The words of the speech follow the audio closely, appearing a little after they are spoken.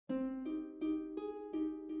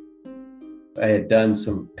I had done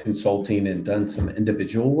some consulting and done some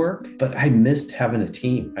individual work, but I missed having a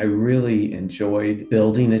team. I really enjoyed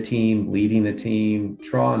building a team, leading a team,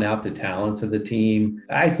 drawing out the talents of the team.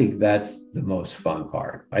 I think that's the most fun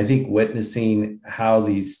part. I think witnessing how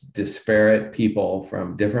these disparate people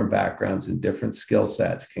from different backgrounds and different skill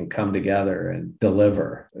sets can come together and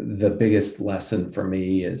deliver. The biggest lesson for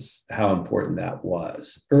me is how important that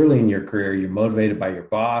was. Early in your career, you're motivated by your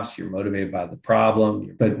boss, you're motivated by the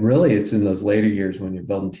problem, but really it's in those later years when you're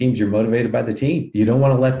building teams, you're motivated by the team. You don't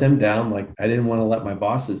want to let them down. Like I didn't want to let my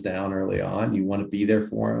bosses down early on. You want to be there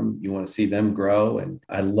for them. You want to see them grow. And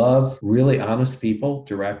I love really honest people,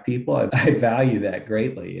 direct people. I value that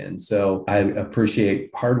greatly. And so I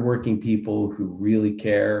appreciate hardworking people who really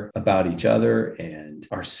care about each other and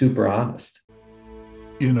are super honest.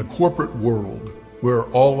 In a corporate world where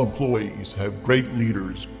all employees have great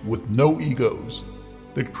leaders with no egos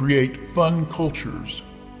that create fun cultures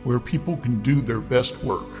where people can do their best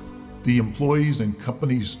work, the employees and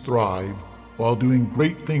companies thrive while doing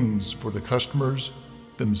great things for the customers,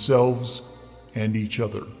 themselves, and each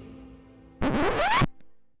other.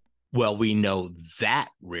 Well, we know that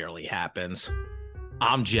rarely happens.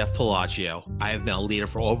 I'm Jeff Palacio. I have been a leader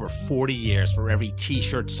for over 40 years for every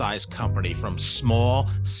t-shirt size company, from small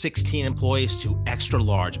 16 employees to extra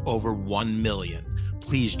large over 1 million.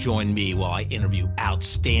 Please join me while I interview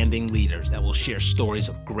outstanding leaders that will share stories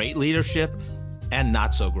of great leadership and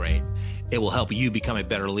not so great. It will help you become a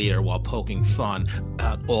better leader while poking fun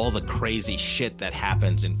at all the crazy shit that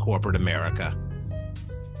happens in corporate America.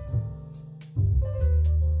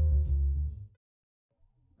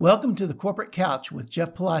 Welcome to the Corporate Couch with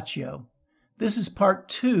Jeff Palacio. This is part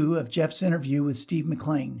 2 of Jeff's interview with Steve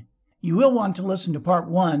McClain. You will want to listen to part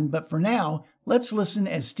 1, but for now, let's listen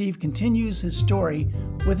as Steve continues his story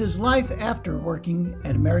with his life after working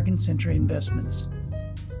at American Century Investments.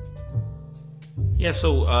 Yeah,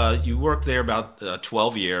 so you worked there about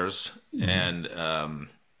 12 years, and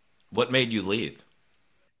what made you leave?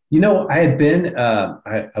 You know, I had been,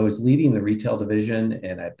 I was leading the retail division,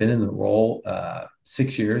 and I'd been in the role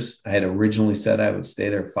 6 years. I had originally said I would stay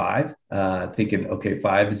there 5, thinking, okay,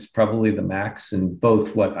 5 is probably the max in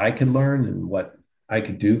both what I could learn and what I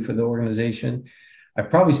could do for the organization. I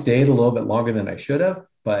probably stayed a little bit longer than I should have,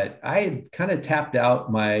 but I had kind of tapped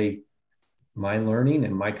out my learning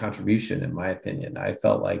and my contribution, in my opinion. I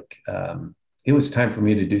felt like it was time for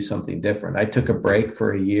me to do something different. I took a break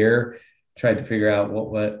for a year, tried to figure out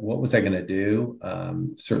what was I going to do.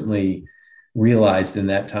 Certainly realized in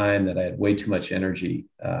that time that I had way too much energy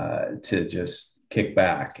to just kick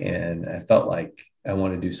back. And I felt like I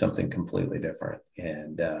want to do something completely different.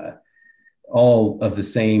 And all of the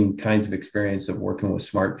same kinds of experience of working with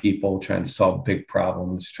smart people, trying to solve big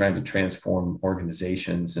problems, trying to transform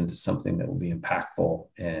organizations into something that will be impactful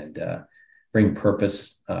and bring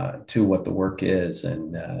purpose to what the work is.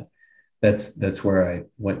 And that's where I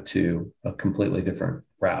went to a completely different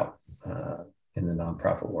route in the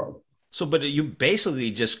nonprofit world. So, but you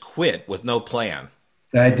basically just quit with no plan.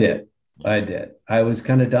 I did. I was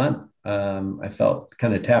kind of done. I felt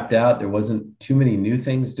kind of tapped out. There wasn't too many new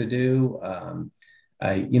things to do.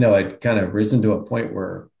 I'd kind of risen to a point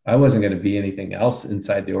where I wasn't going to be anything else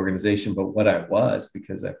inside the organization but what I was,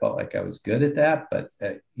 because I felt like I was good at that. But,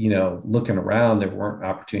 looking around, there weren't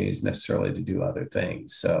opportunities necessarily to do other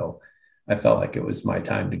things. So I felt like it was my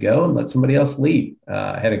time to go and let somebody else lead.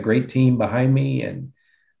 I had a great team behind me and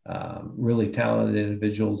really talented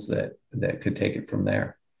individuals that could take it from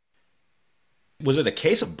there. Was it a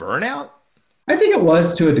case of burnout? I think it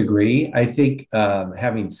was, to a degree. I think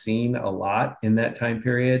having seen a lot in that time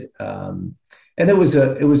period, and it was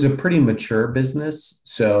a pretty mature business,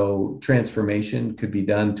 so transformation could be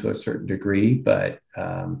done to a certain degree, but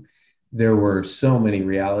there were so many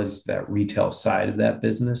realities to that retail side of that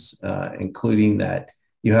business, including that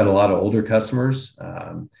you had a lot of older customers.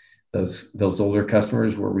 Those older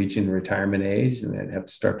customers were reaching the retirement age, and they'd have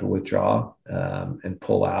to start to withdraw and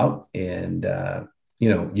pull out and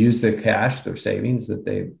use their cash, their savings that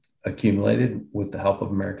they've accumulated with the help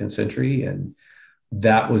of American Century. And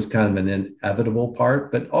that was kind of an inevitable part.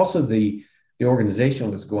 But also the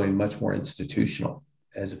organization was going much more institutional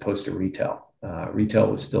as opposed to retail.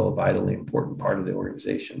 Retail was still a vitally important part of the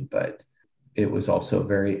organization, but it was also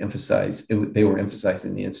very emphasized. They were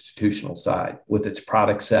emphasizing the institutional side with its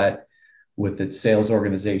product set, with its sales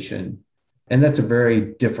organization. And that's a very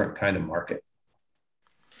different kind of market.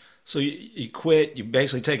 So you quit, you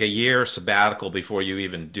basically take a year sabbatical before you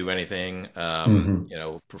even do anything,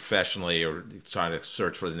 professionally, or trying to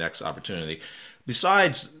search for the next opportunity.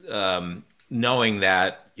 Besides knowing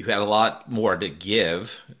that you had a lot more to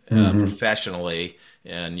give Hmm. professionally,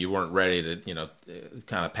 and you weren't ready to,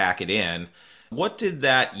 kind of pack it in. What did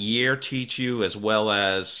that year teach you, as well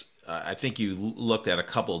as I think you looked at a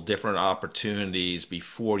couple different opportunities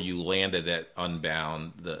before you landed at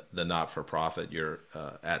Unbound, the not for profit you're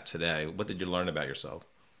at today? What did you learn about yourself?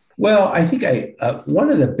 Well, I think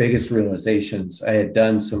one of the biggest realizations, I had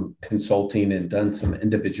done some consulting and done some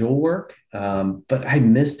individual work, but I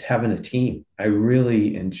missed having a team. I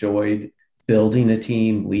really enjoyed building a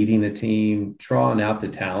team, leading a team, drawing out the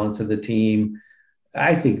talents of the team.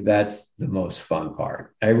 I think that's the most fun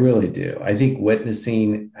part. I really do. I think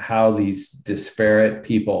witnessing how these disparate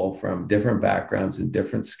people from different backgrounds and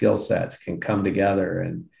different skill sets can come together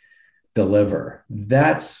and deliver.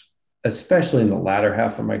 That's, especially in the latter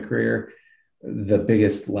half of my career, the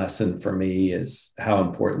biggest lesson for me is how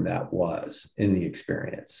important that was in the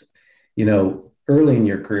experience. Early in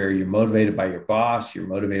your career, you're motivated by your boss, you're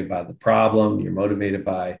motivated by the problem, you're motivated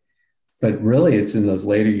by, but really it's in those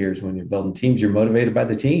later years when you're building teams, you're motivated by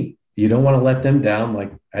the team. You don't want to let them down.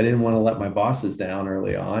 Like I didn't want to let my bosses down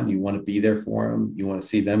early on. You want to be there for them. You want to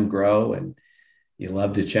see them grow, and you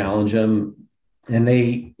love to challenge them, and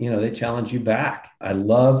they challenge you back. I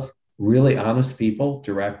love really honest people,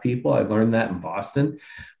 direct people. I learned that in Boston.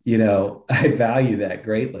 I value that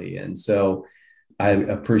greatly. And so I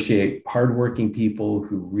appreciate hardworking people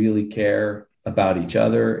who really care about each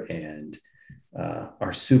other and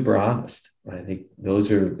are super honest. I think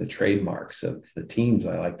those are the trademarks of the teams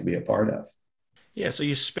I like to be a part of. Yeah, so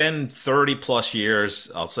you spend 30 plus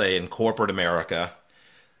years, I'll say, in corporate America.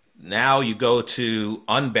 Now you go to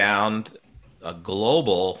Unbound, a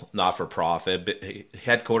global not for profit,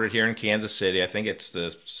 headquartered here in Kansas City. I think it's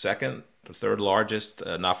the second or third largest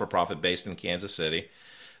not for profit based in Kansas City.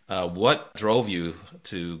 What drove you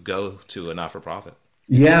to go to a not for profit?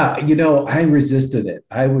 Yeah, I resisted it.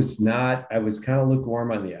 I was kind of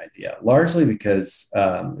lukewarm on the idea, largely because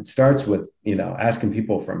it starts with, asking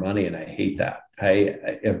people for money, and I hate that. I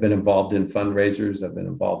have been involved in fundraisers, I've been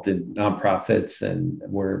involved in nonprofits, and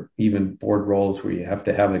we're even board roles where you have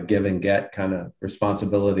to have a give and get kind of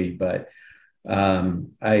responsibility. But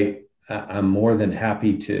I'm more than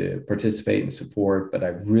happy to participate and support, but I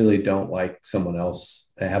really don't like someone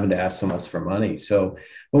else having to ask someone else for money. So,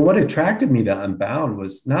 but what attracted me to Unbound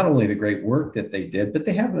was not only the great work that they did, but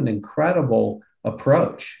they have an incredible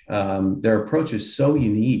approach. Their approach is so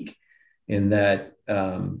unique in that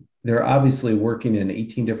they're obviously working in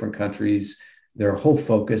 18 different countries. Their whole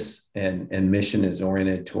focus and mission is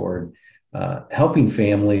oriented toward helping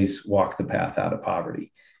families walk the path out of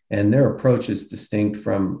poverty. And their approach is distinct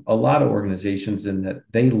from a lot of organizations in that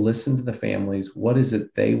they listen to the families. What is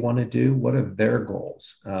it they want to do? What are their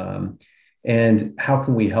goals? And how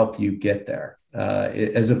can we help you get there?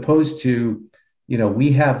 As opposed to,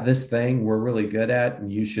 we have this thing we're really good at,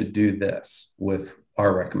 and you should do this with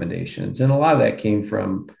our recommendations. And a lot of that came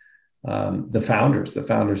from the founders. The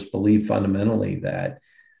founders believe fundamentally that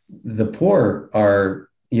the poor are,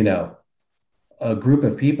 a group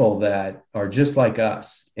of people that are just like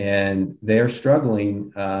us, and they're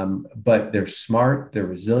struggling, but they're smart, they're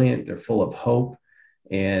resilient, they're full of hope.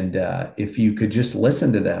 And if you could just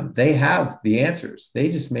listen to them, they have the answers. They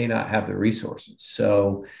just may not have the resources.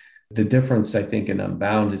 So the difference, I think, in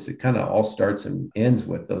Unbound is it kind of all starts and ends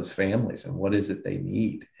with those families and what is it they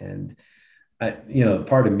need. And,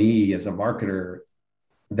 part of me as a marketer,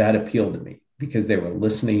 that appealed to me because they were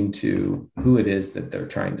listening to who it is that they're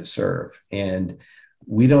trying to serve. And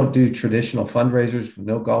we don't do traditional fundraisers,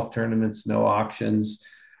 no golf tournaments, no auctions.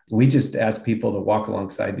 We just ask people to walk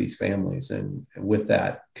alongside these families and with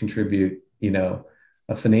that contribute,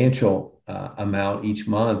 a financial amount each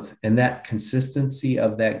month. And that consistency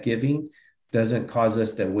of that giving doesn't cause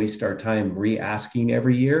us to waste our time re-asking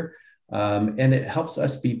every year. And it helps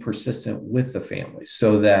us be persistent with the families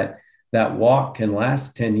so that that walk can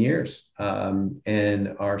last 10 years.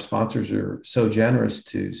 And our sponsors are so generous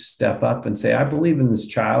to step up and say, I believe in this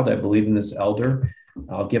child. I believe in this elder.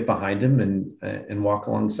 I'll get behind him and walk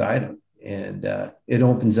alongside him. And it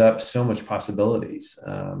opens up so much possibilities.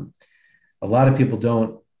 A lot of people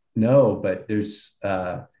don't know, but there's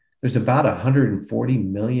about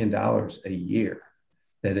 $140 million a year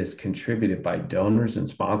that is contributed by donors and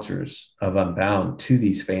sponsors of Unbound to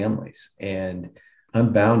these families. And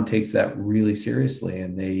Unbound takes that really seriously,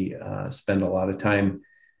 and they spend a lot of time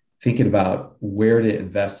thinking about where to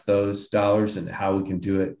invest those dollars and how we can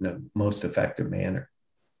do it in a most effective manner.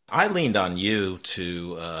 I leaned on you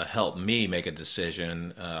to help me make a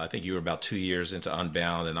decision. I think you were about 2 years into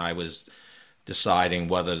Unbound, and I was deciding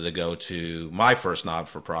whether to go to my first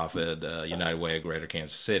not-for-profit, United Way of Greater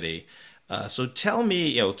Kansas City. So tell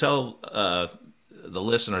me, tell the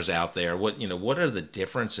listeners out there what are the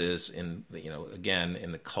differences in, again,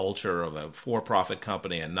 in the culture of a for-profit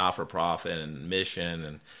company and not-for-profit and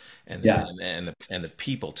mission Yeah. and the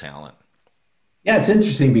people talent. Yeah, it's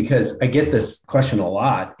interesting because I get this question a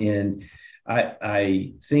lot, and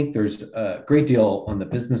I think there's a great deal on the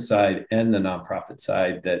business side and the nonprofit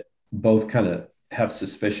side that both kind of have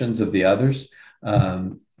suspicions of the others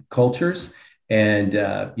cultures. And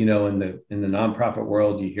in the nonprofit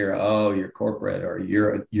world, you hear, "Oh, you're corporate," or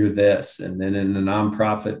 "you're this," and then in the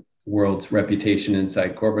nonprofit world's reputation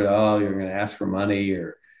inside corporate, "Oh, you're going to ask for money,"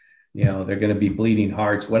 or they're going to be bleeding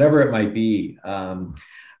hearts, whatever it might be.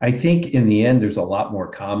 I think in the end, there's a lot more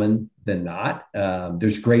common than not.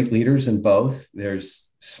 There's great leaders in both. There's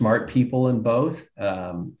smart people in both.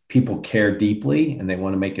 People care deeply and they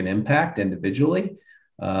want to make an impact individually.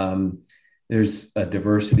 There's a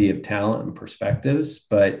diversity of talent and perspectives,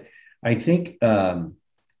 but I think the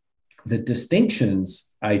distinctions,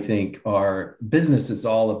 I think, are business is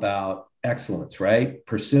all about excellence, right?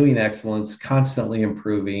 Pursuing excellence, constantly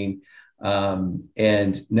improving,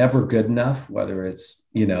 and never good enough, whether it's,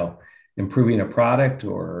 improving a product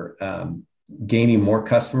or gaining more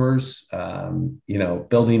customers,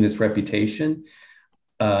 building its reputation.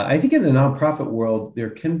 I think in the nonprofit world, there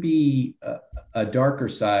can be a darker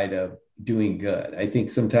side of doing good. I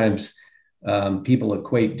think sometimes people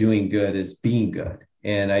equate doing good as being good.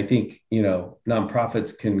 And I think,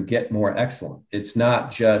 nonprofits can get more excellent. It's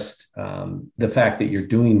not just the fact that you're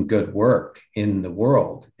doing good work in the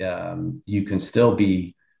world. You can still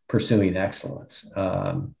be pursuing excellence.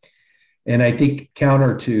 And I think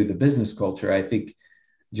counter to the business culture, I think,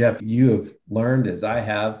 Jeff, you have learned, as I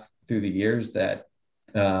have through the years, that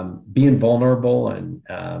being vulnerable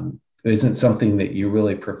and isn't something that you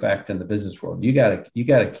really perfect in the business world. You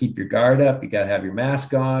gotta keep your guard up. You gotta have your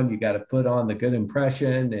mask on. You gotta put on the good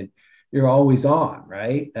impression, and you're always on,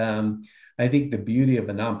 right? I think the beauty of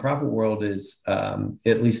a nonprofit world is,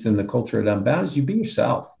 at least in the culture at Unbound, is you be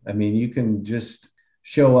yourself. I mean, you can just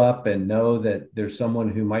show up and know that there's someone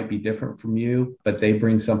who might be different from you, but they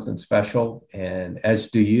bring something special, and as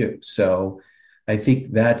do you. So I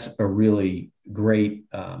think that's a really great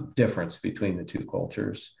difference between the two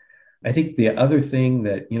cultures. I think the other thing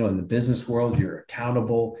that, in the business world, you're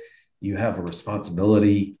accountable, you have a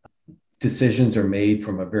responsibility. Decisions are made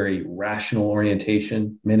from a very rational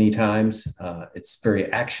orientation many times. It's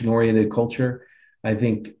very action oriented culture. I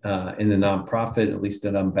think in the nonprofit, at least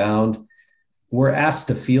at Unbound, we're asked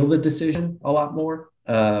to feel the decision a lot more.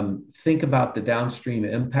 Think about the downstream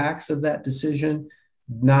impacts of that decision,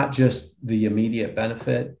 not just the immediate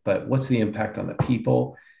benefit, but what's the impact on the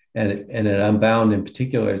people? And at Unbound in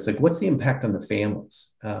particular, it's like, what's the impact on the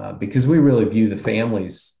families? Because we really view the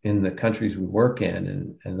families in the countries we work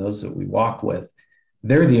in and those that we walk with,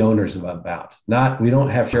 they're the owners of Unbound. We don't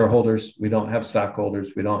have shareholders, we don't have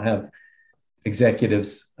stockholders, we don't have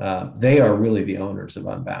executives. They are really the owners of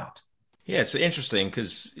Unbound. Yeah, it's interesting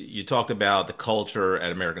because you talked about the culture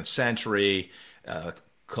at American Century,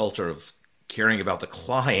 culture of caring about the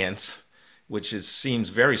clients, which seems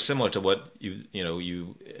very similar to what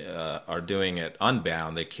you are doing at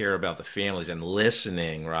Unbound. They care about the families and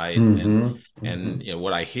listening, right? And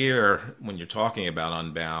what I hear when you're talking about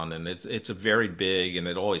Unbound, and it's a very big, and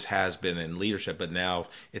it always has been in leadership, but now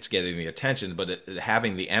it's getting the attention. But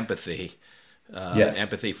having the empathy, Yes.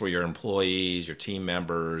 empathy for your employees, your team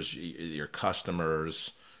members, your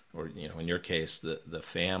customers, or in your case, the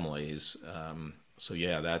families. So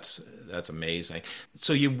yeah, that's amazing.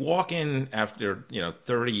 So you walk in after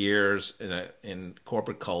 30 years in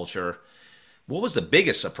corporate culture. What was the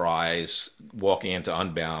biggest surprise walking into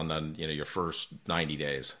Unbound on your first 90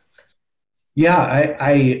 days? Yeah,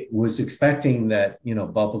 I was expecting that,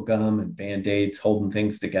 bubble gum and Band-Aids holding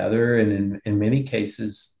things together. And in many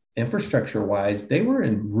cases, infrastructure wise, they were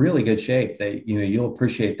in really good shape. You'll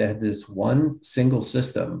appreciate they had this one single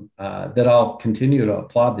system that I'll continue to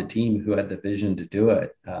applaud the team who had the vision to do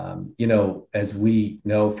it. As we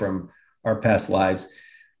know from our past lives,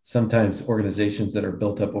 sometimes organizations that are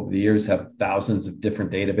built up over the years have thousands of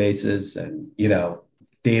different databases and,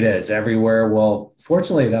 data is everywhere. Well,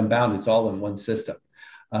 fortunately at Unbound, it's all in one system.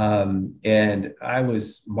 And I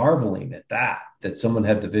was marveling at that someone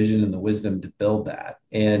had the vision and the wisdom to build that.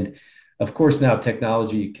 And of course, now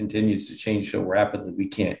technology continues to change so rapidly, we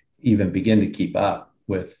can't even begin to keep up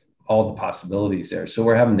with all the possibilities there. So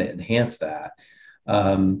we're having to enhance that.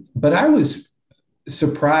 But I was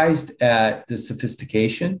surprised at the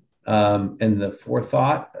sophistication and the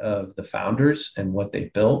forethought of the founders and what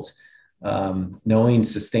they built. Knowing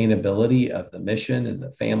sustainability of the mission and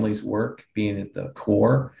the family's work being at the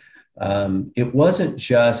core. it wasn't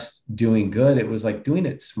just doing good, it was like doing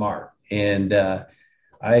it smart. And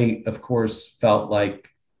I, of course, felt like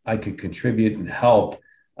I could contribute and help.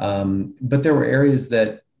 But there were areas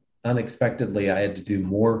that unexpectedly I had to do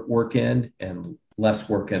more work in and less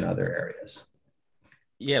work in other areas.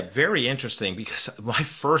 Yeah, very interesting because my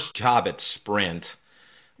first job at Sprint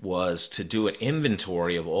was to do an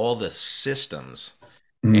inventory of all the systems.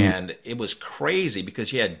 Mm, And it was crazy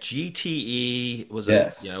because you had GTE was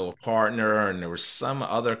yes. a partner, and there was some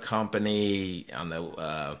other company on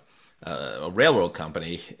the a railroad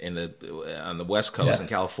company in the on the West Coast in Yeah.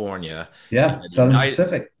 California. You Yeah. had Southern United,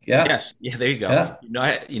 Pacific. Yeah. yes, yeah, there you go.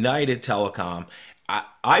 Yeah. United Telecom.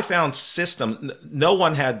 I found no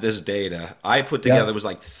one had this data. I put together, it Yeah. was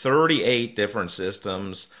like 38 different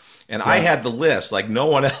systems. And I Yeah. had the list, like no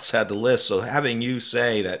one else had the list. So having you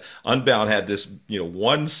say that Unbound had this,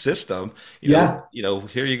 one system, Yeah.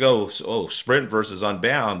 here you go. So, oh, Sprint versus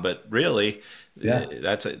Unbound, but really, Yeah.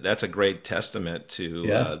 that's a great testament to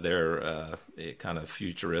Yeah. their kind of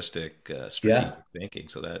futuristic Yeah. strategic thinking.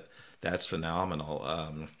 So that's phenomenal.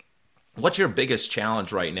 What's your biggest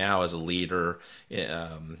challenge right now as a leader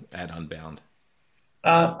at Unbound?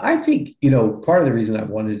 I think, part of the reason I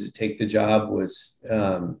wanted to take the job was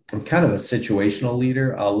I'm kind of a situational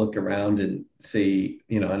leader. I'll look around and see,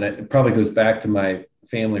 and it probably goes back to my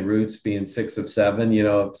family roots being six of seven.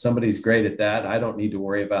 If somebody's great at that, I don't need to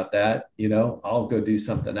worry about that. I'll go do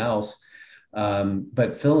something else.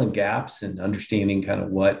 But filling gaps and understanding kind of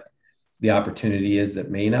what the opportunity is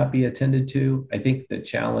that may not be attended to. I think the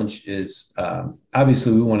challenge is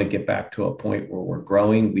obviously we want to get back to a point where we're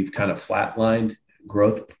growing. We've kind of flatlined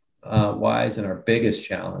growth wise, and our biggest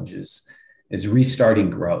challenge is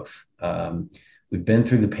restarting growth. We've been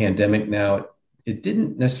through the pandemic now. It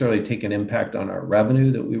didn't necessarily take an impact on our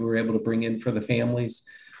revenue that we were able to bring in for the families,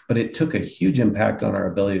 but it took a huge impact on our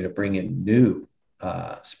ability to bring in new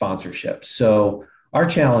sponsorships. So our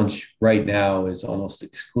challenge right now is almost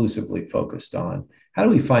exclusively focused on how do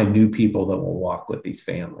we find new people that will walk with these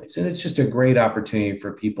families? And it's just a great opportunity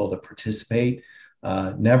for people to participate,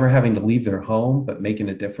 never having to leave their home, but making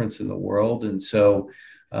a difference in the world. And so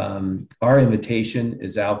our invitation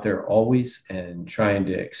is out there always and trying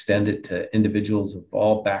to extend it to individuals of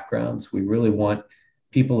all backgrounds. We really want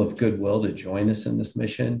people of goodwill to join us in this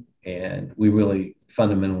mission. And we really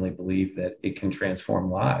fundamentally believe that it can transform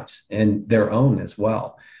lives and their own as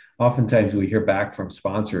well. Oftentimes we hear back from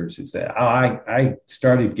sponsors who say, oh, I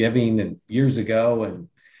started giving and years ago, and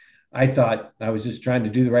I thought I was just trying to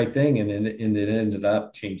do the right thing, and it ended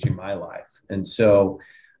up changing my life. And so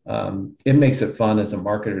it makes it fun as a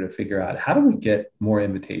marketer to figure out how do we get more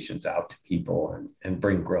invitations out to people and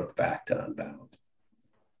bring growth back to Unbound.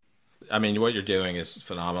 I mean, what you're doing is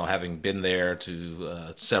phenomenal. Having been there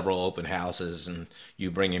to several open houses, and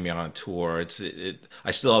you bringing me on a tour,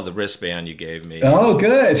 I still have the wristband you gave me. Oh,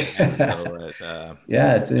 good. And so,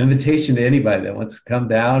 Yeah, it's an invitation to anybody that wants to come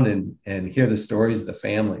down and hear the stories of the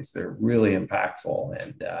families. They're really impactful.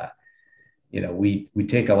 And, we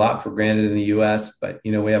take a lot for granted in the US, but,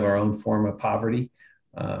 we have our own form of poverty,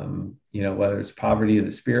 whether it's poverty of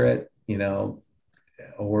the spirit,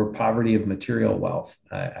 or poverty of material wealth.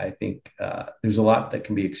 I think there's a lot that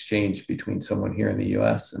can be exchanged between someone here in the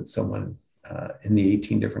US and someone in the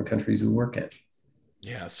 18 different countries we work in.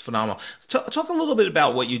 yeah, it's phenomenal. Talk a little bit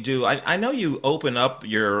about what you do. I know you open up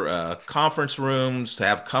your conference rooms to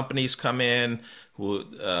have companies come in, who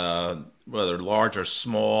whether large or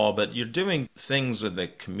small, but you're doing things with the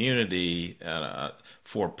community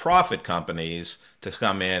for profit companies to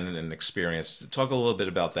come in and experience. Talk a little bit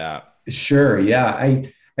about that. Sure. Yeah.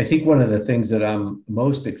 I think one of the things that I'm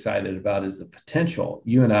most excited about is the potential.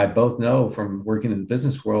 You and I both know from working in the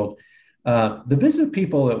business world, the business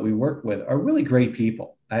people that we work with are really great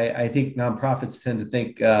people. I think nonprofits tend to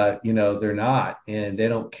think, they're not and they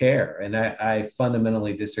don't care. And I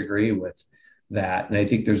fundamentally disagree with that. And I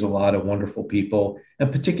think there's a lot of wonderful people, in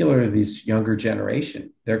particular these younger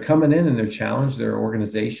generation. They're coming in and they're challenged their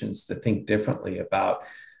organizations to think differently about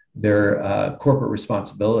their corporate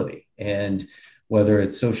responsibility. And whether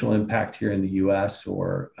it's social impact here in the US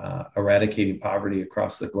or eradicating poverty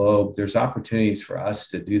across the globe, there's opportunities for us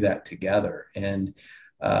to do that together. And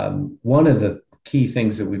one of the key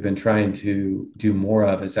things that we've been trying to do more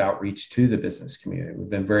of is outreach to the business community. We've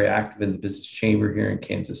been very active in the business chamber here in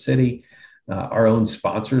Kansas City. Our own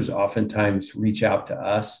sponsors oftentimes reach out to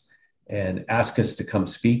us and ask us to come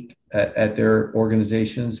speak at their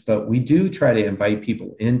organizations. But we do try to invite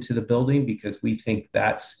people into the building because we think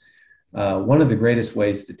that's one of the greatest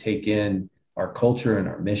ways to take in our culture and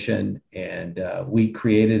our mission. And we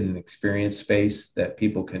created an experience space that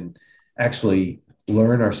people can actually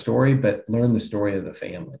learn our story, but learn the story of the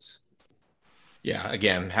families. Yeah,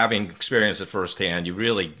 again, having experienced it firsthand, you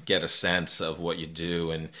really get a sense of what you do,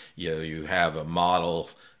 and you have a model,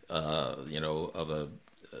 of a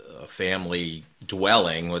family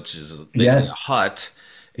dwelling, which is basically a Yes. hut,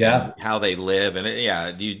 and Yeah. how they live, and yeah,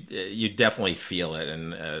 you definitely feel it,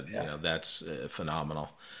 and Yeah. that's phenomenal.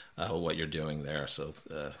 What you're doing there. So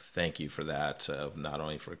thank you for that. Not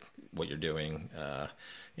only for what you're doing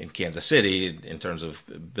in Kansas City in terms of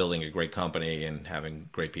building a great company and having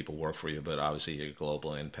great people work for you, but obviously your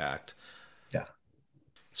global impact. Yeah.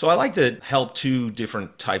 So I like to help two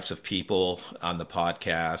different types of people on the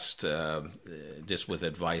podcast, just with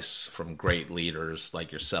advice from great leaders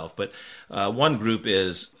like yourself. But one group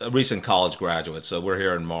is a recent college graduate. So we're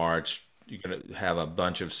here in March. You're going to have a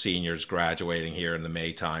bunch of seniors graduating here in the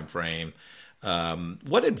May timeframe.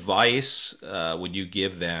 What advice would you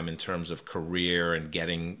give them in terms of career and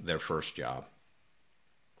getting their first job?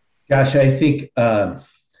 Gosh, I think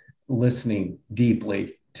listening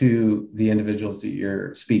deeply to the individuals that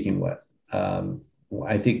you're speaking with.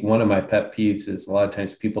 I think one of my pet peeves is a lot of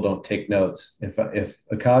times people don't take notes. If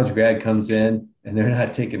a college grad comes in and they're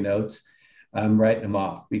not taking notes, I'm writing them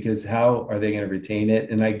off, because how are they going to retain it?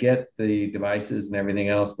 And I get the devices and everything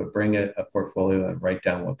else, but bring a portfolio and write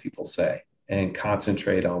down what people say and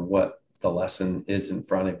concentrate on what the lesson is in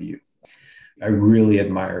front of you. I really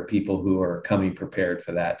admire people who are coming prepared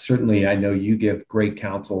for that. Certainly, I know you give great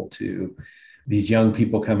counsel to these young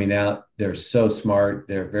people coming out. They're so smart.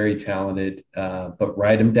 They're very talented, but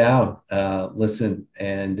write them down, listen.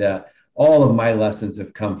 And all of my lessons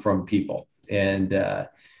have come from people. And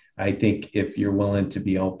I think if you're willing to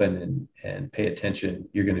be open and pay attention,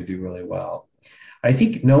 you're going to do really well. I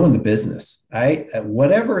think knowing the business,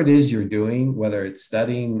 whatever it is you're doing, whether it's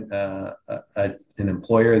studying an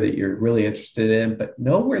employer that you're really interested in, but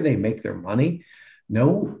know where they make their money,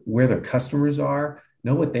 know where their customers are,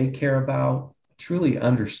 know what they care about, truly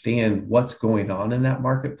understand what's going on in that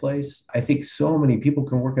marketplace. I think so many people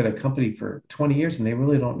can work at a company for 20 years and they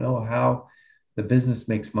really don't know how the business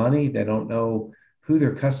makes money. They don't know who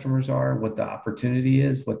their customers are, what the opportunity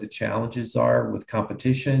is, what the challenges are with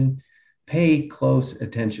competition. Pay close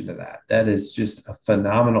attention to that. That is just a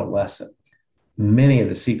phenomenal lesson. Many of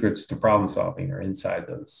the secrets to problem solving are inside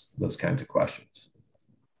those kinds of questions.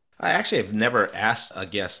 I actually have never asked a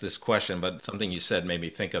guest this question, but something you said made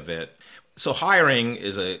me think of it. So hiring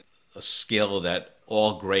is a skill that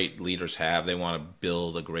all great leaders have. They want to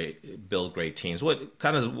build great teams.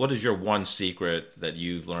 What is your one secret that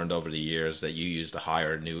you've learned over the years that you use to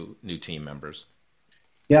hire new team members?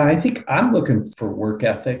 Yeah, I think I'm looking for work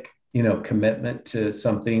ethic, commitment to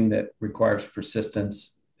something that requires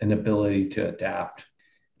persistence and ability to adapt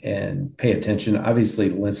and pay attention. Obviously,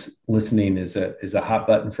 listening is a hot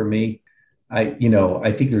button for me. I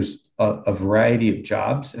think there's a variety of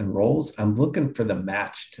jobs and roles. I'm looking for the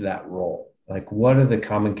match to that role. Like, what are the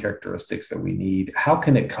common characteristics that we need? How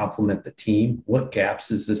can it complement the team? What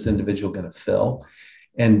gaps is this individual going to fill?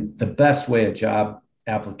 And the best way a job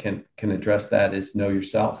applicant can address that is know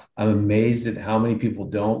yourself. I'm amazed at how many people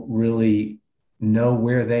don't really know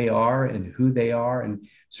where they are and who they are. And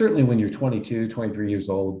certainly when you're 22, 23 years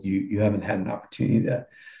old, you haven't had an opportunity to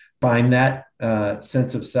find that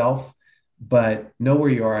sense of self, but know where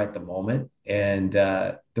you are at the moment, and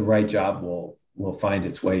the right job will find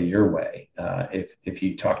its way your way if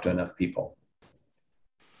you talk to enough people.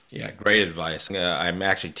 Yeah, great advice. I'm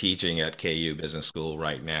actually teaching at KU Business School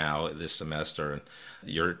right now this semester, and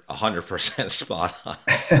you're 100% spot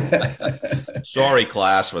on. Sorry,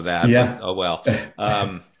 class, for that, Yeah. but oh well.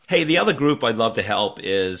 Hey, the other group I'd love to help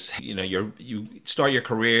is, you start your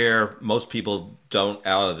career. Most people don't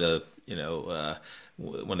out of the,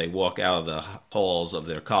 when they walk out of the halls of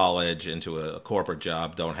their college into a corporate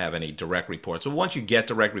job, don't have any direct reports. So once you get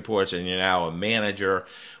direct reports and you're now a manager,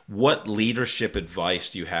 what leadership advice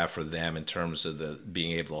do you have for them in terms of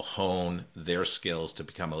being able to hone their skills to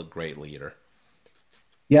become a great leader?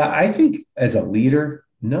 Yeah, I think as a leader,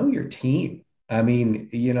 know your team. I mean,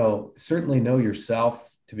 certainly know yourself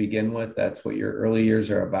to begin with. That's what your early years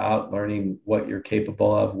are about, learning what you're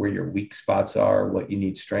capable of, where your weak spots are, what you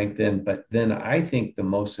need strength in. But then I think the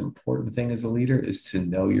most important thing as a leader is to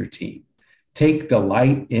know your team. Take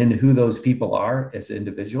delight in who those people are as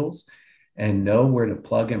individuals and know where to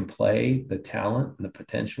plug and play the talent and the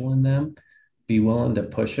potential in them. Be willing to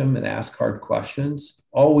push them and ask hard questions.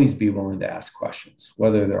 Always be willing to ask questions,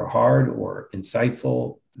 whether they're hard or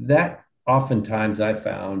insightful. That oftentimes I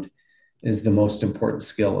found is the most important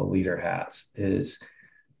skill a leader has, is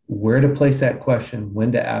where to place that question,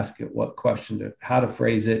 when to ask it, what question, how to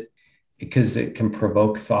phrase it, because it can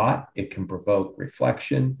provoke thought, it can provoke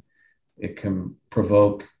reflection, it can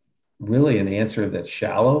provoke really an answer that's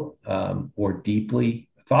shallow or deeply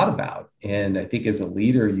thought about. And I think as a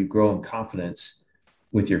leader, you grow in confidence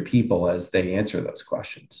with your people as they answer those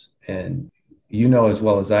questions. And you know as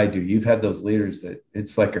well as I do, you've had those leaders that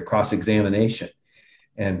it's like a cross-examination.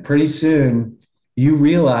 And pretty soon you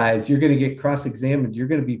realize you're going to get cross-examined, you're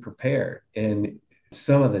going to be prepared. And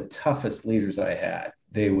some of the toughest leaders I had,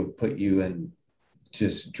 they would put you and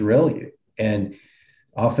just drill you, and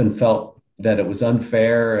often felt that it was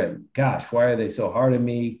unfair. And gosh, why are they so hard on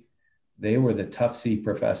me? They were the tough C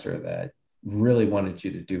professor that really wanted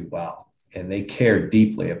you to do well. And they cared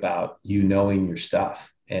deeply about you knowing your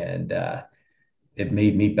stuff. And it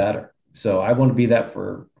made me better. So I want to be that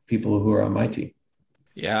for people who are on my team.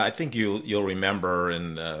 Yeah, I think you'll remember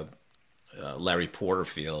in Larry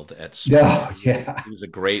Porterfield at Oh, yeah. He was a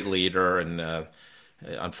great leader, and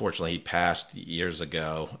unfortunately he passed years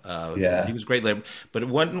ago. Yeah. He was a great leader. But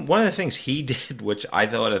one of the things he did, which I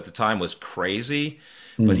thought at the time was crazy,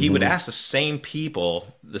 but he would ask the same people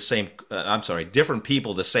different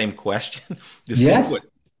people the same question to see what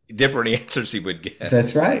different answers he would get.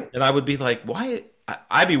 That's right. And I would be like, why?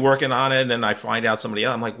 I'd be working on it, and then I find out somebody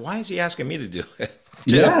else. I'm like, why is he asking me to do it?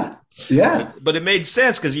 Yeah. Yeah. But it made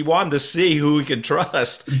sense because he wanted to see who he can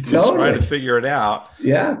trust. He was trying to figure it out.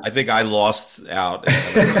 Yeah. I think I lost out.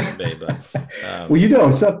 Well, you know,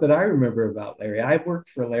 something I remember about Larry, I worked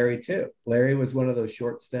for Larry too. Larry was one of those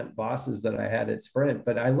short stint bosses that I had at Sprint,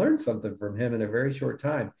 but I learned something from him in a very short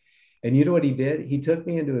time. And you know what he did? He took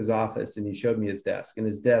me into his office and he showed me his desk, and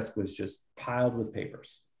his desk was just piled with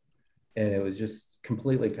papers, and it was just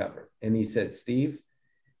completely covered. And he said, Steve,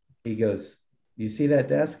 he goes, you see that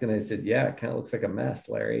desk? And I said, yeah, it kind of looks like a mess,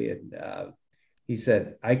 Larry. And he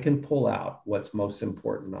said, I can pull out what's most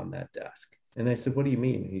important on that desk. And I said, what do you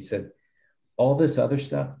mean? And he said, all this other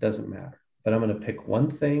stuff doesn't matter, but I'm going to pick one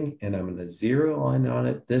thing and I'm going to zero in on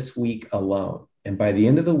it this week alone. And by the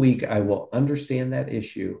end of the week, I will understand that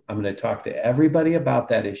issue. I'm going to talk to everybody about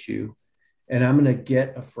that issue, and I'm going to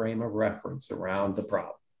get a frame of reference around the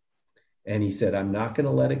problem. And he said, I'm not going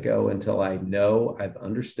to let it go until I know I've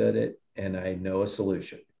understood it and I know a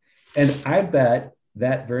solution. And I bet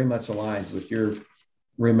that very much aligns with your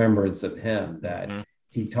remembrance of him, that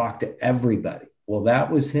he talked to everybody. Well,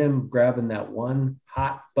 that was him grabbing that one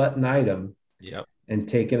hot button item and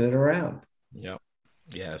taking it around. Yep.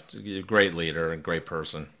 Yeah. You're a great leader and great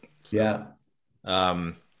person. So, yeah.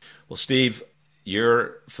 Well, Steve,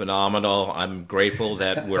 you're phenomenal. I'm grateful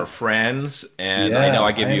that we're friends, and I know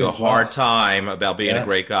I give you a hard time about being a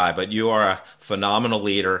great guy, but you are a phenomenal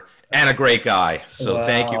leader and a great guy. So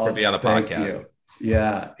thank you for being on the podcast.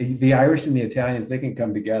 Yeah, the Irish and the Italians, they can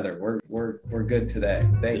come together. We're good today.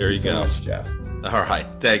 Thank you so much, Jeff. All right,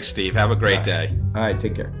 thanks, Steve. Have a great day. All right,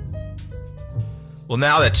 take care. Well,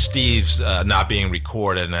 now that Steve's not being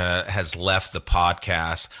recorded and has left the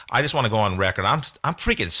podcast, I just want to go on record. I'm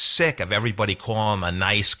freaking sick of everybody calling him a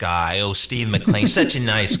nice guy. Oh, Steve McClain, such a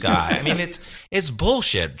nice guy. I mean, it's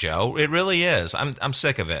bullshit, Joe. It really is. I'm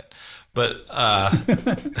sick of it. But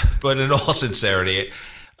but in all sincerity,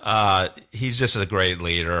 he's just a great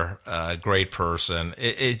leader, a great person.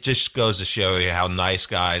 It just goes to show you how nice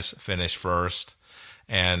guys finish first,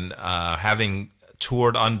 and having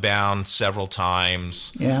toured Unbound several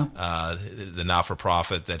times. Yeah. The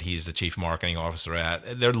not-for-profit that he's the chief marketing officer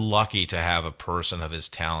at. They're lucky to have a person of his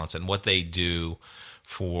talents, and what they do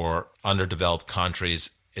for underdeveloped countries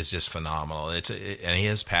is just phenomenal. And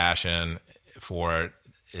his passion for it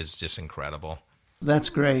is just incredible. That's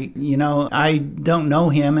great. You know, I don't know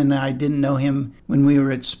him, and I didn't know him when we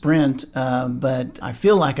were at Sprint, but I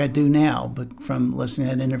feel like I do now. But from listening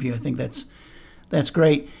to that interview, I think that's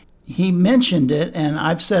great. He mentioned it, and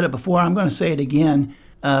I've said it before, I'm going to say it again,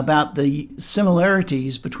 about the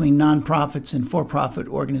similarities between nonprofits and for-profit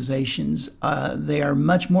organizations. They are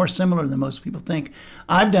much more similar than most people think.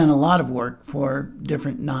 I've done a lot of work for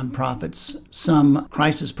different nonprofits, some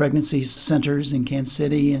crisis pregnancy centers in Kansas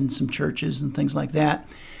City and some churches and things like that.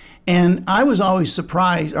 And I was always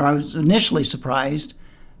surprised, or I was initially surprised,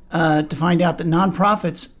 to find out that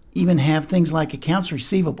nonprofits even have things like accounts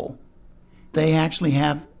receivable. They actually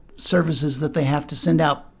have services that they have to send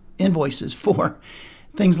out invoices for,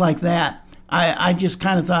 things like that. I just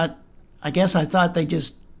kind of thought, I thought they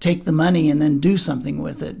just take the money and then do something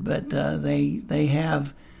with it, but they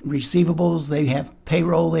have receivables, they have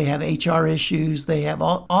payroll, they have HR issues, they have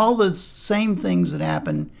all the same things that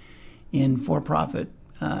happen in for-profit.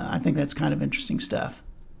 I think that's kind of interesting stuff.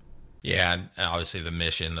 Yeah, and obviously the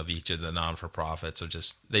mission of each of the non-for-profits are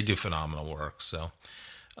they do phenomenal work. So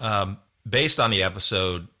based on the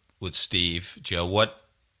episode with Steve. Joe, what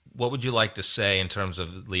would you like to say in terms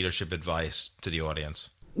of leadership advice to the audience?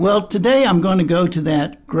 Well, today I'm going to go to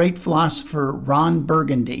that great philosopher Ron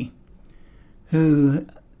Burgundy, who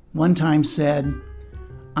one time said,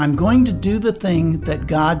 "I'm going to do the thing that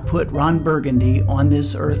God put Ron Burgundy on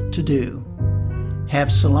this earth to do. Have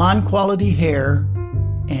salon-quality hair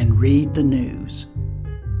and read the news."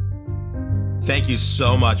 Thank you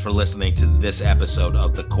so much for listening to this episode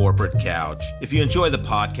of The Corporate Couch. If you enjoy the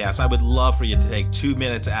podcast, I would love for you to take 2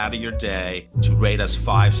 minutes out of your day to rate us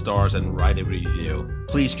 5 stars and write a review.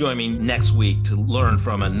 Please join me next week to learn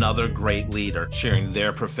from another great leader sharing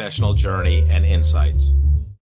their professional journey and insights.